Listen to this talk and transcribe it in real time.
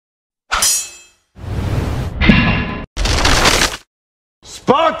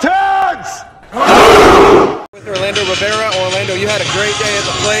Spartans! With Orlando Rivera. Orlando, you had a great day at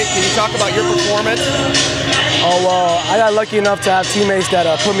the plate. Can you talk about your performance? Oh, well, I got lucky enough to have teammates that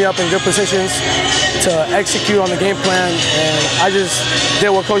put me up in good positions to execute on the game plan, and I just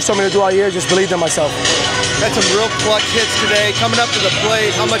did what Coach told me to do all year, just believed in myself. Had some real clutch hits today. Coming up to the plate,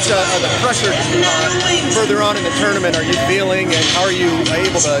 how much of the pressure further on in the tournament are you feeling, and how are you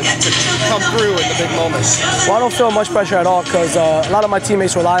able to come through in the big moments? Well, I don't feel much pressure at all because a lot of my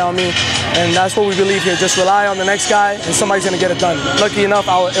teammates rely on me, and that's what we believe here. Just rely on the next guy, and somebody's going to get it done. Lucky enough,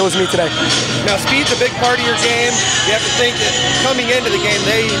 it was me today. Now, speed's a big part of your game. You have to think that coming into the game,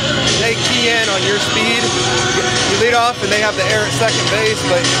 they key in on your speed. You lead off, and they have the air at second base,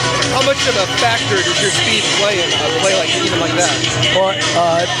 but how much of a factor does your speed play in a play even like that? Well,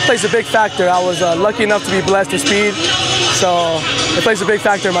 it plays a big factor. I was lucky enough to be blessed with speed, so it plays a big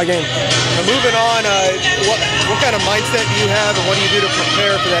factor in my game. Now, moving on, what kind of mindset do you have, and what do you do to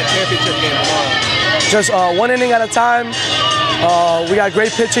prepare for that championship game tomorrow? Just one inning at a time. We got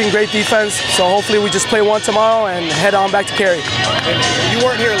great pitching, great defense, so hopefully we just play one tomorrow and head on back to Cary. And you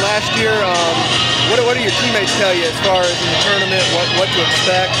weren't here last year. What do your teammates tell you as far as in the tournament, what to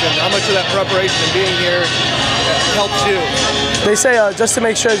expect, and how much of that preparation and being here helps you? They say just to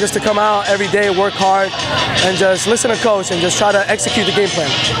make sure, just to come out every day, work hard, and just listen to Coach and just try to execute the game plan.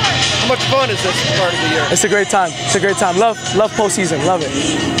 How much fun is this part of the year? It's a great time. It's a great time. Love postseason. Love it.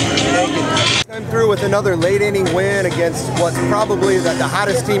 Thank you. I'm through with another late inning win against what's probably the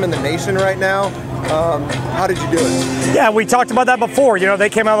hottest team in the nation right now. How did you do it? Yeah, we talked about that before. You know, they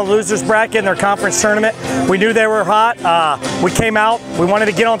came out of the losers bracket in their conference tournament. We knew they were hot. We came out. We wanted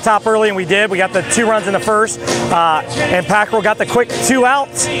to get on top early, and we did. We got the 2 runs in the first, and Packerel got the quick 2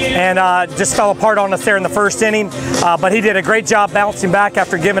 outs and just fell apart on us there in the first inning. But he did a great job bouncing back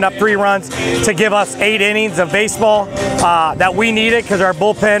after giving up 3 runs to give us 8 innings of baseball that we needed because our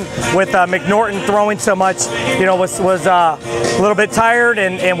bullpen with McNorton throwing so much, you know, was a little bit tired,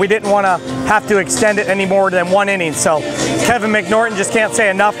 and we didn't want to have to extend it any more than 1 inning. So Kevin McNorton, just can't say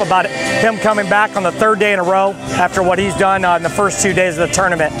enough about him coming back on the 3rd day in a row after what he's done in the first 2 days of the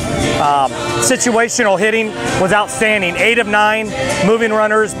tournament. Situational hitting was outstanding. 8 of 9, moving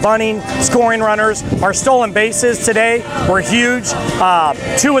runners, bunting, scoring runners. Our stolen bases today were huge.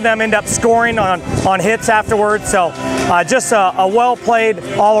 2 of them end up scoring on hits afterwards. So just a well-played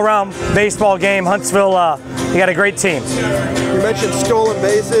all-around baseball game. Huntsville, you got a great team. You mentioned stolen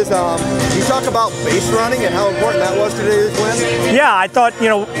bases. You talk about base running and how important that was today's win? Yeah, I thought, you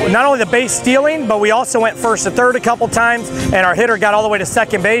know, not only the base stealing, but we also went first to third a couple times, and our hitter got all the way to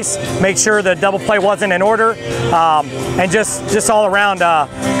second base, make sure the double play wasn't in order, and just all around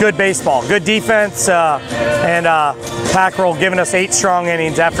good baseball, good defense, and Packerel giving us 8 strong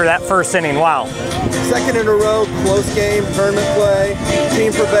innings after that first inning. Wow. 2nd in a row, close game, tournament play,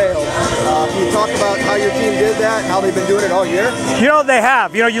 team prevailed. Can you talk about how your team did that, how they've been doing it all year? You know, they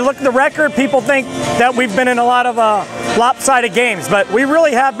have. You know, you look at the record, people think that we've been in a lot of lopsided games, but we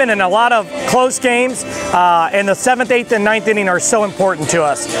really have been in a lot of close games, and the 7th, 8th, and 9th inning are so important to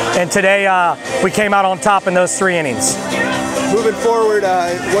us. And today we came out on top in those 3 innings. Moving forward,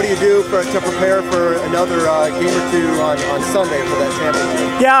 what do you do to prepare for another game or 2 on Sunday for that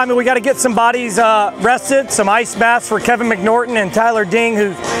championship? Yeah, I mean, we got to get some bodies rested, some ice baths for Kevin McNorton and Tyler Ding, who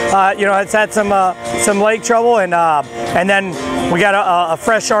you know, has had some leg trouble, and then we got a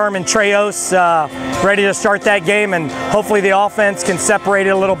fresh arm in Treos ready to start that game, and hopefully the offense can separate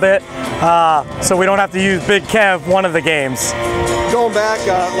it a little bit so we don't have to use Big Kev one of the games. Going back,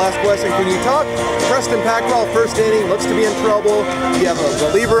 last question, can you talk? Preston Packerel, first inning, looks to be in trouble. You have a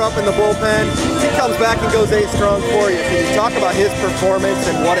reliever up in the bullpen. He comes back and goes 8 strong for you. Can you talk about his performance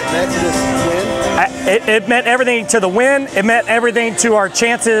and what it meant to this win? It meant everything to the win. It meant everything to our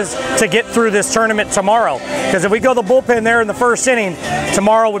chances to get through this tournament tomorrow. Because if we go the bullpen there in the first inning,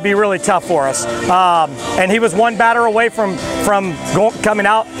 tomorrow would be really tough for us. And he was 1 batter away from coming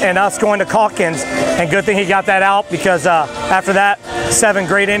out and us going to Calkins. And good thing he got that out, because after that, 7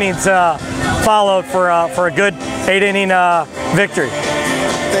 great innings followed for a good 8-inning victory.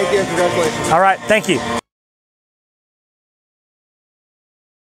 Thank you and congratulations. All right, thank you.